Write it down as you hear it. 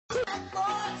Bad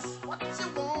boys, what you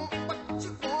want, what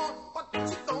you want, what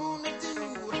you gonna do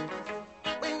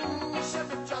when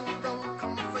Sheriff John Brown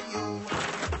come for you?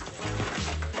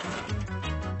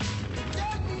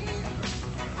 Tell me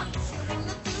what you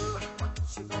gonna do, what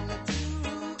you gonna do?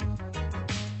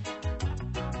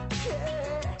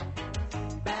 Yeah,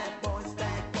 bad boys,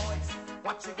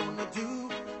 what you gonna do?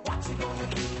 What you gonna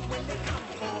do when they come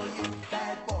for you?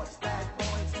 Bad boys,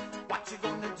 what you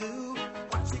gonna do?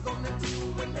 What you gonna do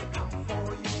when they come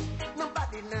for you?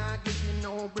 Nobody now give you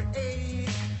no break.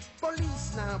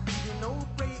 Police now give you no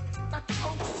break. That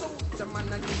old soldier man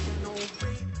now give you no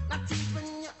break. Not even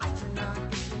your eyes now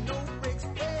give you no breaks.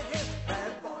 Hey, hey,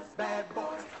 bad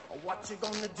boys, what you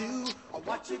gonna do? Or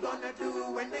what you gonna do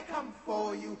when they come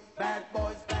for you? Bad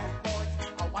boys,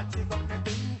 what you gonna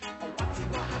do? Or what you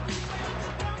gonna do when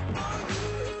they come for you?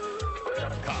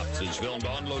 Cops is filmed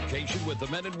on location with the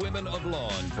men and women of law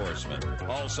enforcement.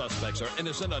 All suspects are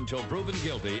innocent until proven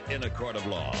guilty in a court of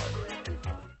law.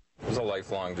 It was a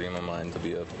lifelong dream of mine to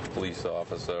be a police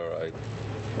officer. I,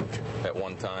 at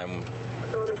one time,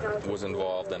 was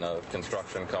involved in a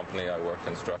construction company. I worked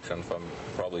construction for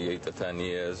probably 8 to 10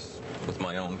 years with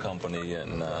my own company,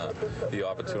 and the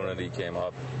opportunity came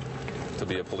up to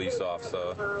be a police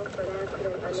officer,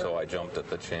 so I jumped at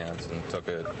the chance and took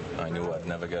it. I knew I'd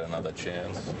never get another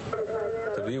chance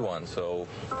to be one, so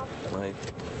I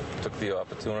took the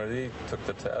opportunity, took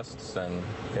the tests, and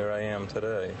here I am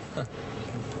today.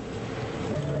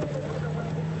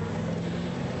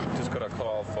 Just got a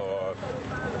call for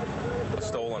a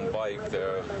stolen bike.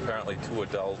 There are apparently 2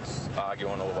 adults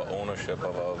arguing over ownership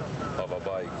of a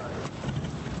bike.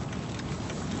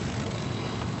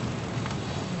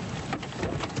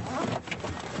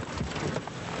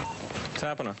 What's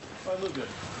happening? I live here.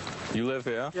 You live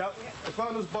here? Yep. I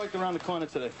found this bike around the corner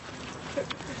today.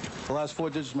 The last 4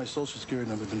 digits of my social security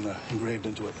number have been engraved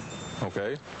into it.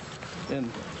 Okay.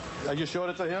 And I just showed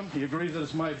it to him. He agrees that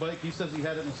it's my bike. He says he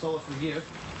had it in the solar for a year.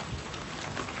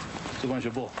 So when's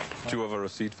your bull? Do you have a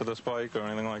receipt for this bike or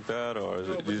anything like that, or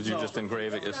did you just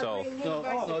engrave it yourself?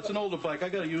 No, it's an older bike. I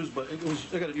got it used, but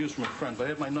I got it used from a friend. But I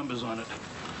had my numbers on it.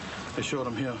 I showed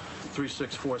him here,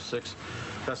 3646.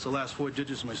 That's the last 4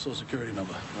 digits of my social security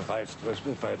number. If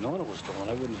I had known it was stolen,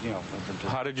 I wouldn't, you know.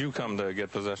 How did you come to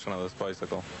get possession of this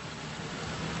bicycle?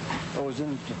 It was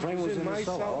in the frame. Was in the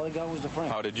cellar. All I got was the frame.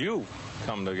 How did you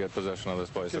come to get possession of this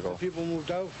bicycle? The people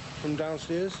moved out from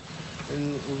downstairs,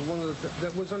 and it was one of the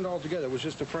that wasn't all together. It was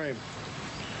just a frame,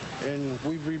 and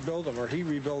we rebuild them, or he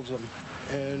rebuilds them,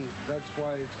 and that's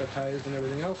why it's got tires and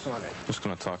everything else on it. Just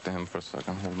gonna talk to him for a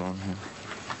second. Hold on here.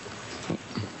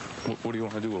 What do you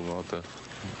want to do about this?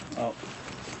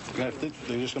 I think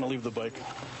they're just going to leave the bike.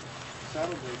 I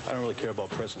don't really care about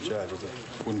pressing charges. It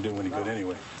wouldn't do any good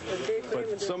anyway.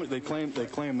 But they claim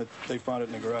that they found it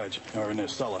in the garage or in their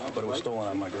cellar, but it was stolen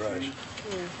out of my garage.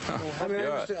 I mean,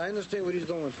 I understand what he's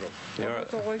going through.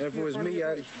 If it was me,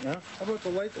 I'd... How about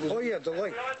the light? Oh, yeah, the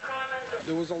light.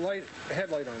 There was a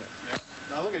headlight on it.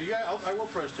 Now, look at you. I will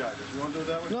press charges. You want to do it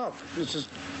that way? No, it's just...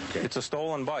 It's a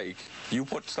stolen bike. You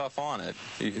put stuff on it.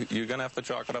 You're going to have to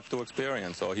chalk it up to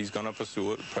experience, or he's going to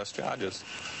pursue it, press charges.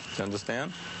 You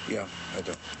understand? Yeah, I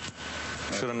do.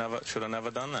 Should have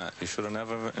never done that. You should have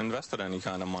never invested any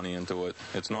kind of money into it.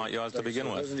 It's not yours to begin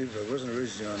with. It wasn't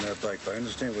originally on that bike, but I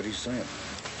understand what he's saying.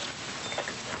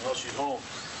 Well, she's home.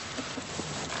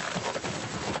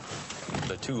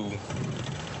 The 2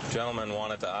 gentlemen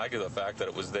wanted to argue the fact that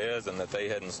it was theirs and that they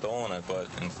hadn't stolen it, but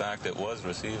in fact it was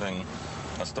receiving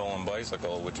a stolen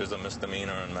bicycle, which is a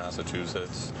misdemeanor in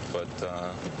Massachusetts, but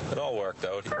it all worked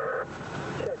out.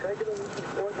 Yeah, can I get a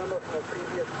report number from a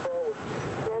previous call?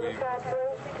 We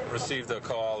received a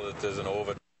call that there's an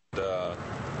over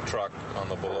truck on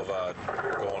the boulevard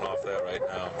going off there right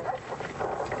now.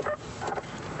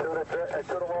 To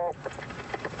the wall.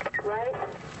 Right?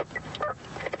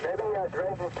 Maybe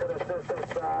drainage to the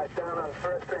systems down on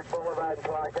First Street Boulevard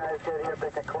until our guys get here, they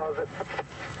can close it.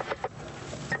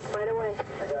 Right away.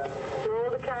 Roll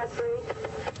the car free.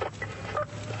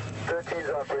 13's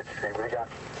off Bridge Street. What do you got?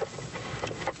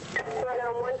 Right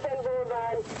on 110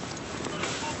 Boulevard.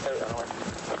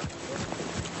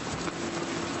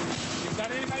 You got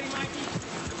anybody, Mikey?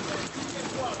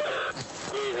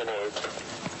 Even eight.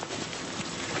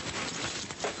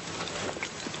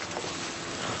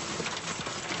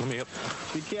 Let me up.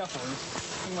 Be careful.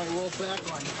 You might roll back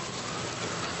on you.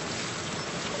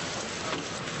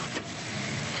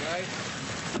 Right?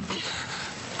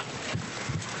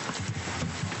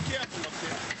 Careful up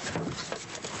there.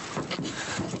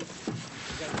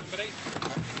 You got somebody?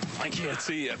 I can't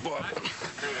see yet, Bob.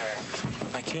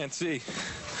 I can't see.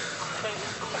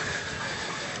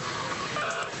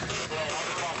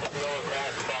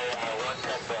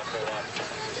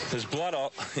 There's blood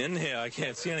all in here. I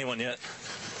can't see anyone yet.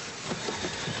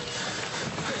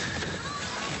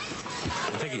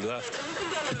 I think he left.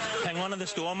 Hang on to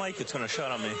this door, Mike. It's going to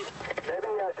shut on me. Maybe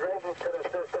drainage to the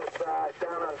systems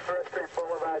down on First Street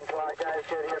Boulevard until our guys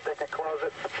get here, they can close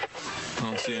it. I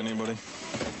don't see anybody.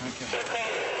 Okay.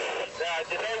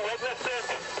 Did they witness this?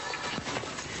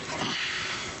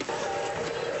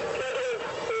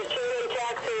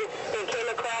 He came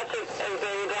across it as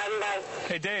they were driving by.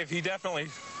 Hey, Dave, he definitely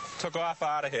took off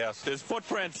out of here. There's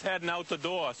footprints heading out the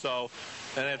door, so,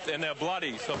 and they're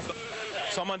bloody, so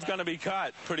someone's going to be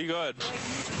cut pretty good.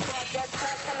 Get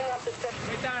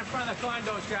down in front of the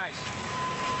condos, guys.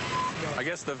 I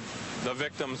guess the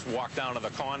victims walked down to the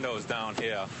condos down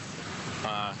here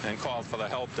and called for the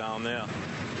help down there.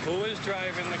 Who is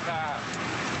driving the car?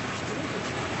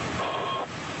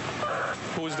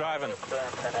 Who's driving?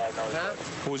 Huh?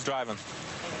 Who's driving?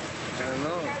 I don't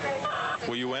know.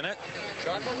 Were you in it?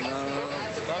 No.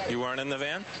 You weren't in the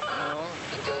van? No.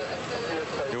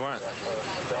 You weren't?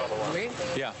 Me?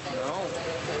 Yeah. No.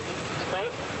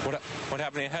 What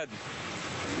happened to your head?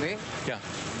 Me? Yeah.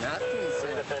 Nothing,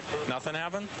 sir. Nothing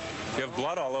happened? You have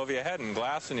blood all over your head and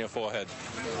glass in your forehead.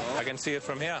 No. I can see it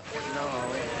from here. No.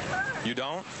 You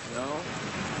don't? No.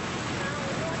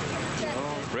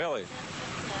 No. Really?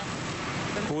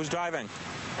 Who was driving?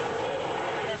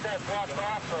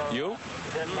 You?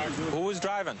 Who was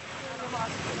driving?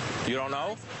 You don't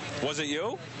know? Was it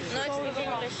you? No, I speak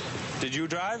English. Did you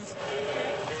drive?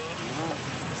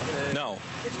 No.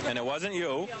 And it wasn't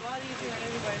you?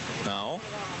 No.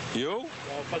 You?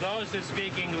 Well, for those that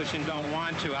speak English and don't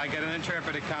want to, I got an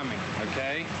interpreter coming,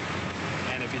 okay?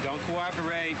 And if you don't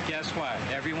cooperate, guess what?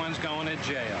 Everyone's going to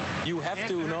jail. You have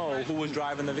to know who was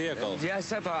driving the vehicle. Yes,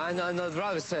 sir, but I know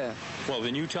driver, sir. Well,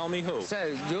 then you tell me who.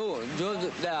 Sir, you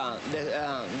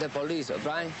the police,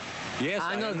 right? Yes,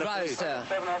 I know am the drive, police. sir.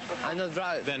 I know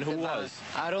drive. Then who the van. was?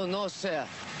 I don't know, sir.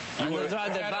 I know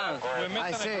drive the van. We're missing I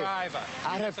a say, driver.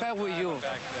 I respect with you.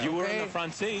 You were in Okay? the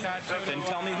front seat. Then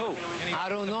tell me who. I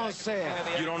don't know, sir.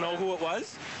 You don't know who it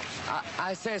was?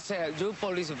 I say, sir, you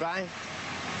police, right?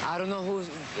 I don't know who's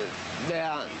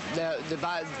the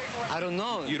bad. I don't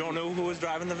know. You don't know who was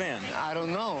driving the van? I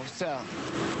don't know, sir.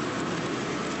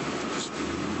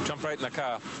 Jump right in the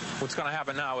car. What's going to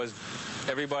happen now is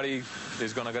everybody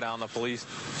is going to go down to the police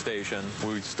station.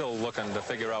 We're still looking to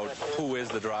figure out who is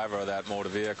the driver of that motor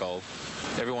vehicle.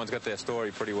 Everyone's got their story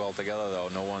pretty well together, though.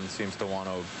 No one seems to want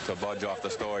to budge off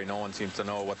the story. No one seems to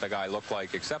know what the guy looked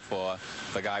like, except for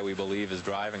the guy we believe is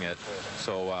driving it.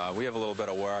 So we have a little bit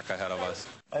of work ahead of us.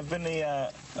 I've been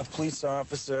a police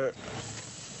officer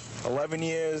 11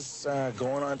 years,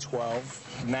 going on 12.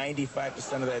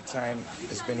 95% of that time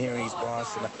has been here in East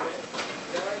Boston.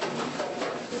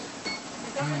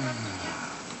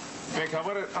 Vic, how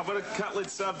about a cutlet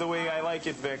sub the way I like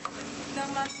it, Vic? No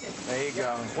mustard. There you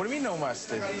go. What do you mean no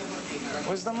mustard?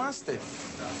 Where's the mustard?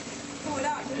 Pull it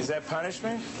out. Is that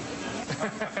punishment?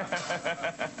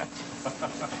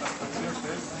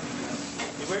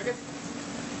 You working?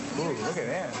 Ooh, look at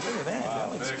that. Look at that. Wow,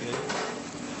 that looks good.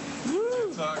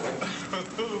 Woo! Smile.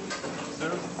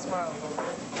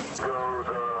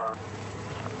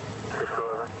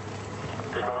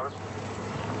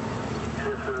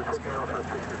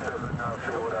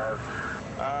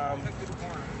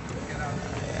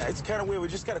 It's kind of weird. We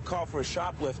just got a call for a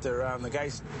shoplifter. The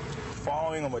guy's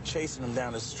following him or chasing him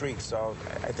down the street, so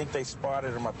I think they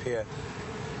spotted him up here.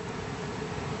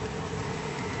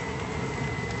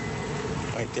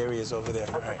 Right, there he is over there.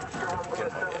 All right. Get him over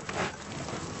there.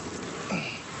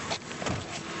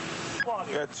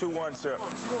 Yeah, 2-1, sir.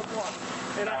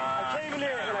 And I came in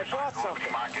here and I bought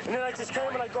something. And then I just came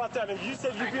and I got that. And you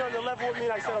said you'd be on the level with me,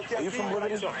 and I said, okay. Are you from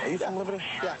Liberty? Are you from Liberty?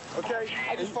 Yeah, okay.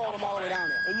 I just followed them all the way down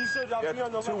there. And you said I'll be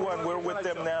on the level. 2-1. We're with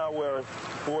them now. We're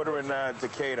bordering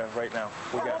Decatur right now.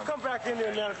 I'll come back in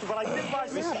there now, but I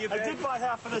did buy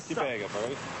half of this stuff. Bag up, all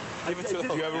right? Give it to.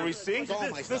 Do you have a receipt?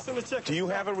 This and the chicken. Do you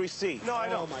have a receipt? No, I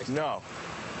don't. No.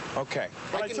 Okay.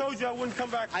 But I told you I wouldn't come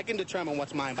back. I can determine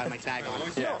what's mine by my tag on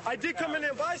it. Yeah. No, I did come in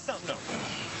there and buy something.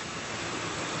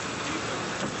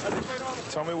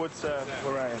 Tell me what's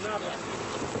where I am.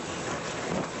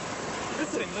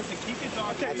 Listen, keep your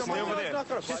dog. Okay, stay over there.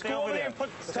 Just go over there and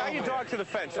tie your dog to the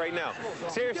fence right now.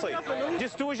 Seriously.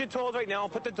 Just do as you're told right now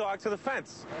and put the dog to the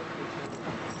fence.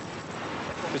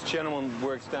 This gentleman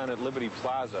works down at Liberty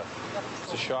Plaza.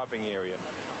 It's a shopping area.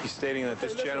 He's stating that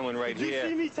this gentleman right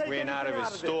here ran out of his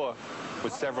store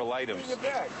with several items.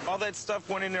 All that stuff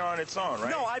went in there on its own, right?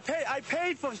 No, I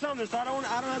paid for something, so I don't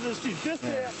have the receipt. This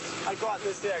there, I got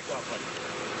this there, I got.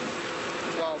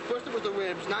 Well, first it was the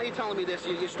ribs. Now you're telling me this.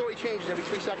 Your story changes every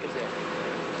 3 seconds there.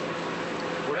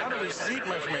 Without a receipt,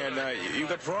 my man, you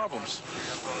got problems.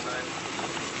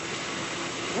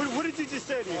 What did you just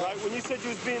say to me, right? When you said you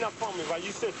was being up on me, right?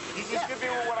 You said, you just give me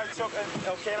what I took, and,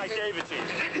 okay, and I gave it to you.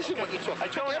 This is what you took. I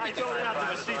told you not the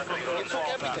receipt for You took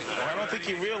everything. Well, I don't think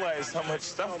you realized how much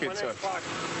stuff you took.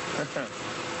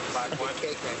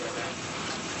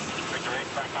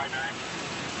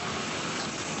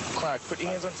 Clark, put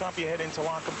your hands on top of your head,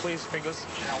 interlock them, please, fingers.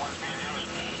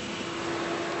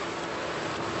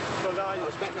 So now I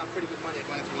was betting on pretty good money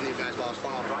going into one of you guys while I was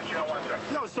following.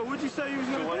 No, so what'd you say you was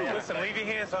going to do? Listen, leave your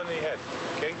hands on your head,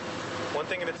 okay? One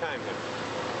thing at a time here.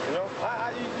 You know,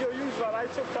 you was right. I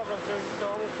took a couple of things,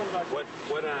 so I'm going to come back. What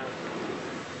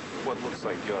looks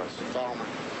like yours? It's all mine.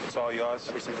 It's all yours?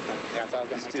 Every single thing. Yeah, it's all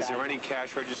got my Is there any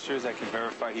cash registers that can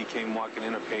verify he came walking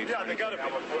in or paid for they got it.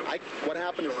 What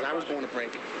happened is I was going to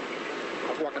break.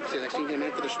 I was walking upstairs. I seen him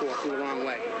enter the store through the wrong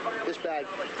way. This bag,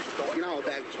 you know how a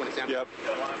bag was when it's empty? Yep.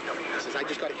 He says, I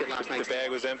just got a kid last night. The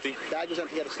bag was empty? The bag was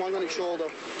empty. He had it slung on his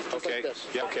shoulder, just like this.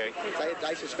 Yeah, okay.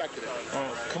 I suspected it.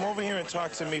 Come over here and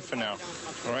talk to me for now,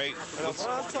 all right? Let's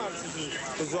talk to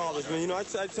Gonzalez, man. You know, I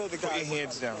told the guy. Put your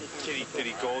hands down. Did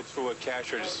he go through a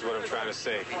cash register, is what I'm trying to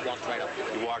say? He walked right out.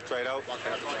 He walked right out? You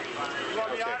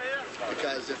want me out of here?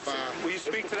 Because if... Will you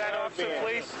speak to that officer,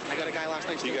 please? I got a guy last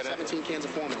night stealing 17 cans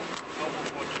of formula.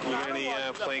 You got any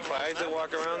plain clothes that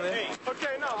walk around there?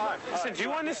 Okay, no, all right. Listen, do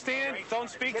you understand? Don't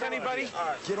speak to anybody?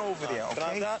 Get over there,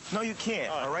 okay? No, you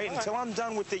can't, all right? Until I'm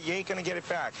done with it, you ain't gonna get it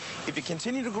back. If you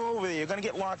continue to go over there, you're gonna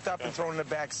get locked up and thrown in the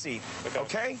back seat,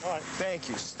 okay? All right. Thank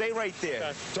you. Stay right there.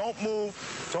 Okay. Don't move.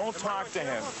 Don't talk to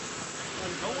him.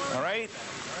 All right?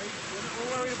 We're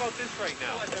worried about this right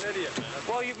now. Like an idiot, man.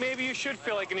 Well, maybe you should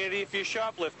feel like an idiot if you're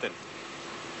shoplifting.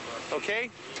 Okay?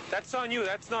 That's on you.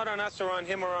 That's not on us or on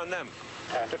him or on them.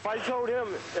 If I told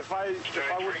him, if I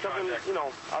would come in, you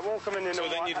know, I won't come in there. So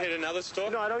then you'd hit another store?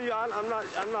 No, I don't. I'm not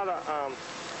a.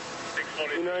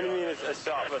 You know what I mean? It's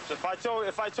shoplifter. If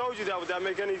I told you that, would that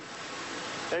make any?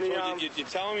 So you're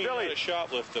telling me Billy, you're not a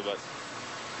shoplifter, but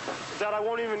that I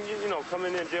won't even, you know, come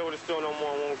in there and deal with the store no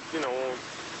more. Won't, you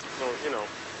know.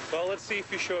 Well, let's see if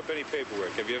you show up any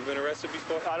paperwork. Have you ever been arrested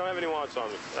before? I don't have any warrants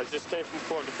on me. I just came from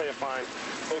court to pay a fine.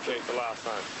 Okay, the last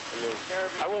time. I mean,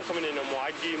 I won't come in there no more.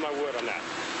 I give you my word on that.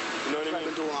 You know what I mean? I've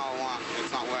been doing all along.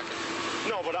 It's not working.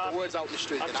 No, but the word's out in the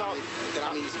street that I'm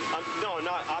easy.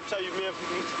 I'll tell you, man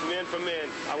for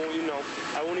man, I won't even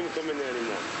come in there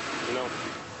anymore. You know?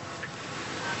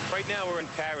 Right now we're in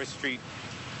Paris Street,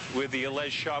 where the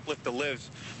alleged shoplifter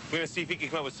lives. We're going to see if he can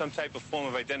come up with some type of form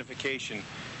of identification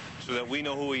so that we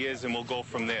know who he is and we'll go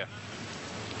from there.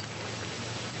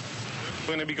 We're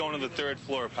going to be going to the 3rd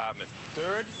floor apartment.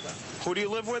 Third? Who do you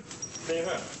live with? Me and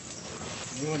her.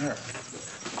 You and her.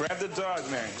 Grab the dog,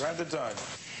 man. Grab the dog.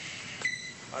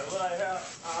 What I have,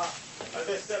 as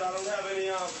I said, I don't have any,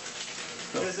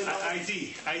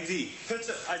 ID.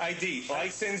 Picture, ID.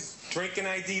 License, drinking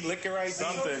ID, liquor ID.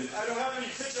 Something. I don't have any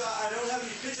picture. I don't have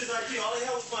any pictures ID. All I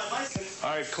have was my license.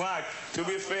 All right, Clark, do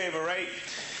me a favor, right?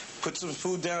 Put some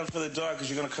food down for the dog because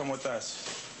you're going to come with us.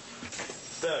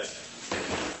 Third.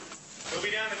 We'll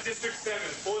be down at District 7,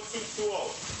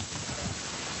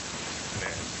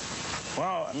 4220.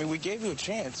 Well, I mean, we gave you a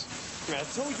chance. Man, I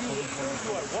told you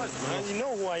who I was, man. You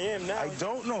know who I am now. I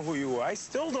don't know who you are. I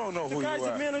still don't know who you are. The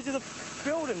guy's the manager of the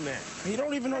building, man. You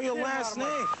don't even know your last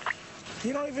name.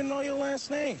 You don't even know your last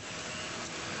name.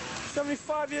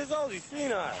 75 years old. He's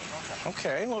senile.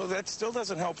 Okay, well, that still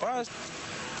doesn't help us.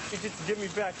 He just to get me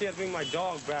back, he had to bring my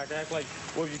dog back. Act like,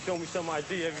 well, if you show me some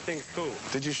ID, everything's cool.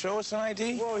 Did you show us an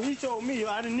ID? Well, he told me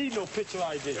I didn't need no picture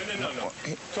ID. No.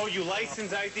 Told you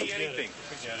license ID, anything.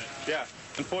 Forget it. Yeah.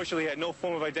 Unfortunately, had no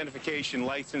form of identification,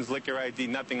 license, liquor ID,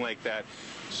 nothing like that.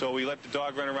 So we let the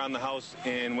dog run around the house,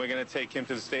 and we're going to take him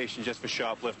to the station just for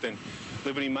shoplifting.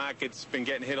 Liberty Market's been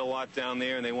getting hit a lot down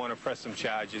there, and they want to press some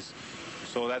charges.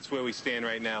 So that's where we stand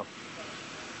right now.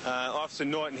 Officer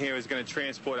Norton here is going to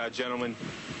transport our gentleman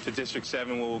to District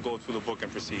 7, where we'll go through the booking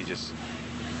procedures.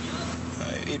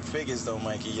 It figures, though,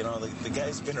 Mikey. You know, the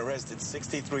guy's been arrested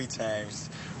 63 times,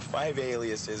 5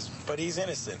 aliases, but he's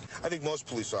innocent. I think most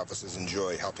police officers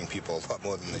enjoy helping people a lot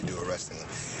more than they do arresting them.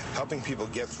 Helping people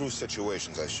get through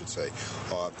situations, I should say,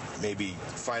 or maybe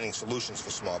finding solutions for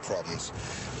small problems.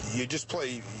 You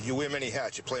wear many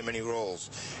hats, you play many roles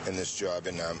in this job,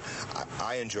 and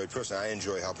personally, I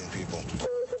enjoy helping people.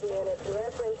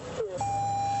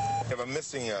 I have a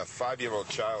missing 5-year-old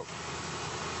child.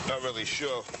 Not really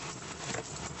sure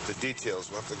the details.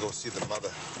 We'll have to go see the mother,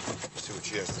 see what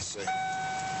she has to say.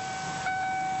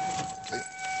 Okay.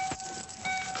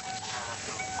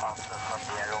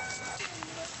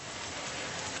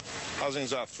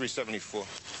 Housing's off 374.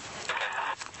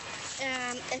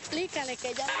 explícale que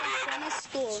ella va to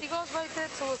school. She goes right there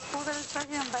to a school that is right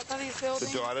here in Beckley's building.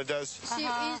 The daughter does? She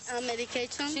is on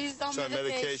medication. She's on She's on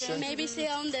medication? Maybe she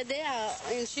on the day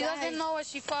inside. She doesn't know it.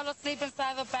 She fell asleep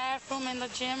inside the bathroom in the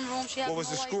gym room. She has What was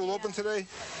no the school idea. open today?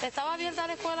 Estaba abierta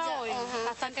la escuela hoy.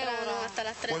 ¿Hasta qué hora? Hasta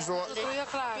las 3. When's the 3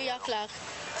 o'clock. 3 o'clock.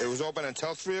 It was open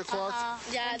until 3 o'clock?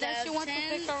 Yeah, And then she went to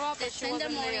pick her up, but she in the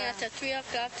wasn't morning there. after 3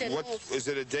 o'clock till What, is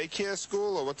it a daycare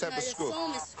school or what type of school?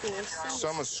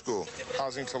 Summer school.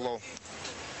 Housing to low.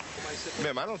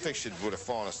 Ma'am, I don't think she would have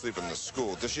fallen asleep in the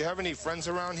school. Does she have any friends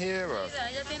around here? Or?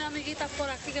 Ella tiene amiguitas por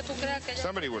aquí que tú creas que ella...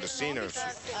 Somebody would have seen her.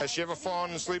 Has she ever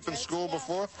fallen asleep in school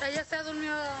before? Ella se ha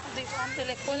dormido de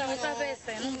la escuela muchas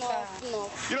veces, nunca. No.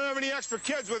 You don't have any extra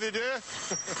kids with you, do you?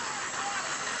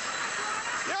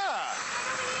 Yeah.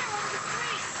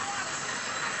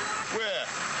 Where?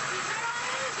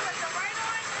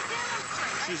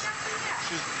 She's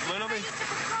right over here.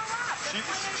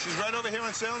 She's right over here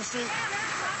on Salem Street.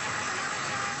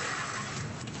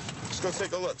 Let's go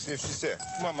take a look, see if she's there.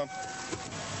 Come on, Mom.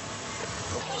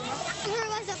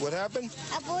 What happened?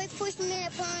 A boy pushed me in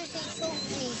the pool and he choked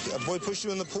me. A boy pushed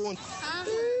you in the pool?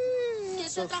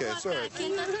 It's okay, it's all right.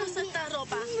 ¿Quién te puso esta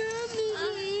ropa?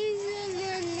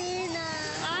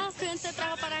 ¿Quién te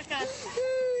trajo para acá?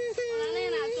 Hola,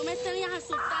 nena, tú me tenías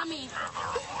asustada a mí.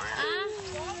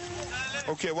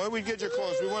 Okay, why don't we get your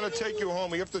clothes? We want to take you home.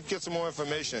 We have to get some more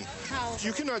information. How?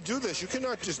 You cannot do this. You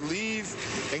cannot just leave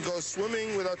and go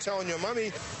swimming without telling your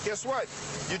mommy. Guess what?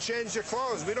 You changed your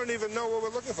clothes. We don't even know what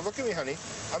we're looking for. Look at me, honey.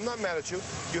 I'm not mad at you.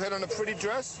 You had on a pretty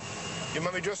dress. Your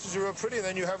mommy dresses you real pretty, and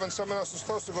then you have on someone else's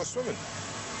clothes to go swimming.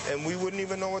 And we wouldn't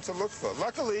even know what to look for.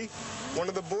 Luckily, one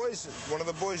of the boys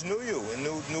knew you and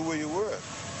knew where you were.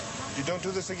 You don't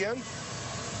do this again?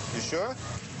 You sure?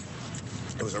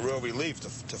 It was a real relief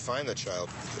to find the child.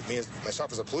 Me,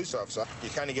 myself as a police officer, you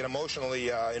kind of get emotionally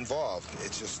involved.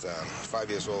 It's just 5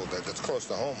 years old. That's close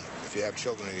to home if you have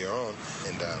children of your own.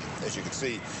 And as you can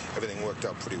see, everything worked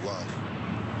out pretty well.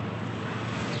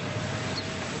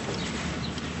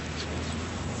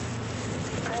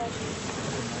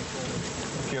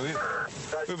 Okay, we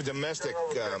have domestic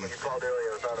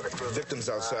victims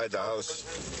outside the house.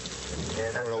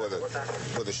 I don't know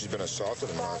whether she's been assaulted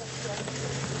or not.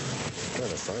 I'm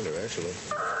trying to find her, actually.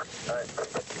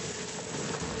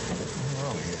 What's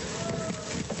wrong here?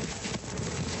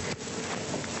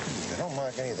 They don't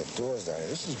mark any of the doors down here.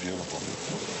 This is beautiful.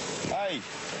 Hi.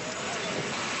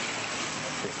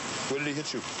 Okay. Where did he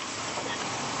hit you?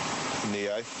 In the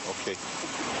eye? Okay.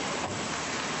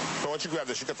 So why don't you grab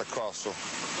this? You got the call, so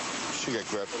she got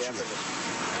grabbed. Your dad,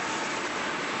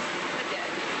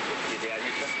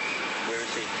 where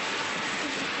is he?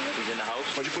 He's in the house?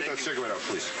 Why don't you put that cigarette out,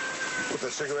 please? Put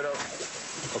that cigarette out.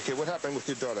 Okay, what happened with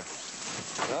your daughter?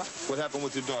 Huh? What happened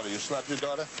with your daughter? You slapped your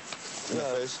daughter in the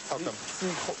face? How come?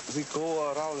 He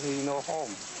go around, he no home.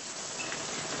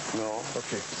 No.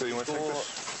 Okay, so you want to take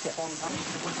this?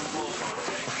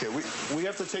 Okay, we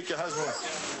have to take your husband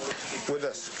with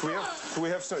us. Can we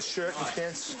have some shirt and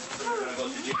pants?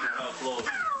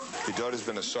 Your daughter's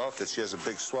been assaulted. She has a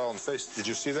big swollen face. Did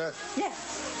you see that? Yeah.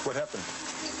 What happened?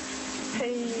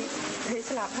 He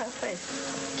slapped her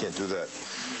face. Can't do that.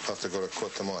 I'll have to go to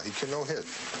court tomorrow. He can no hit.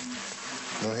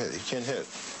 No hit. He can't hit.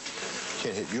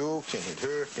 Can't hit you, can't hit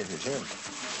her, can't hit him.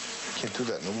 Can't do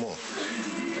that no more.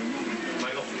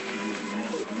 Michael.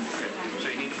 So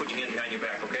you need to put your hand behind your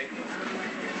back, okay?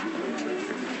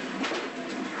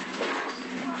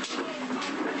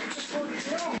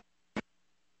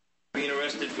 Being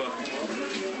arrested for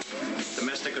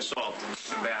domestic assault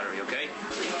and battery, okay?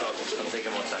 I'll take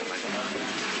him outside, Michael.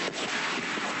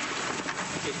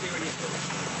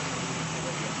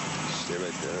 Stay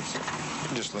right there. You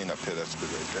can just lean up here. That's good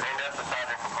right there.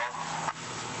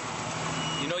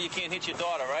 You know you can't hit your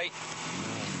daughter, right?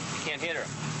 You can't hit her.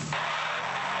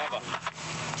 Ever.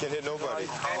 Can't hit nobody.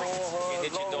 Can't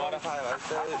hit your daughter.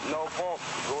 No pop.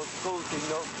 Go to school.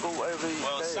 No school every day.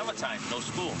 Well, it's summertime. No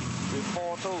school.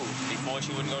 Before too. Before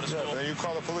she wouldn't go to school. Yeah, then you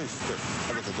call the police. Good.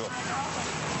 I'll get the door.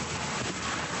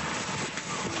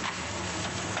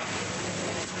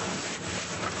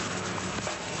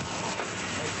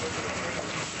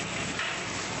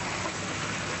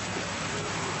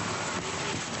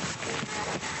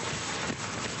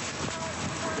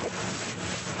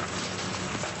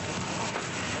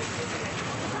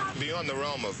 Beyond the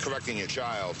realm of correcting your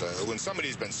child, when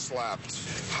somebody's been slapped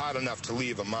hard enough to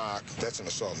leave a mark, that's an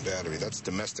assault and battery. That's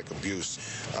domestic abuse.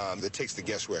 That takes the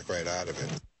guesswork right out of it.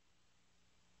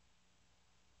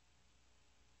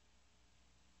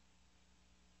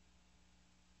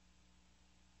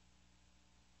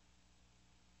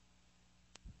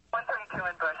 $132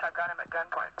 in Bush. I've got him at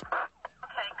gunpoint.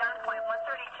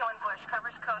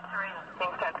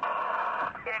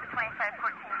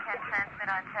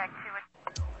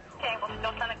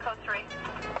 Lieutenant Code 3.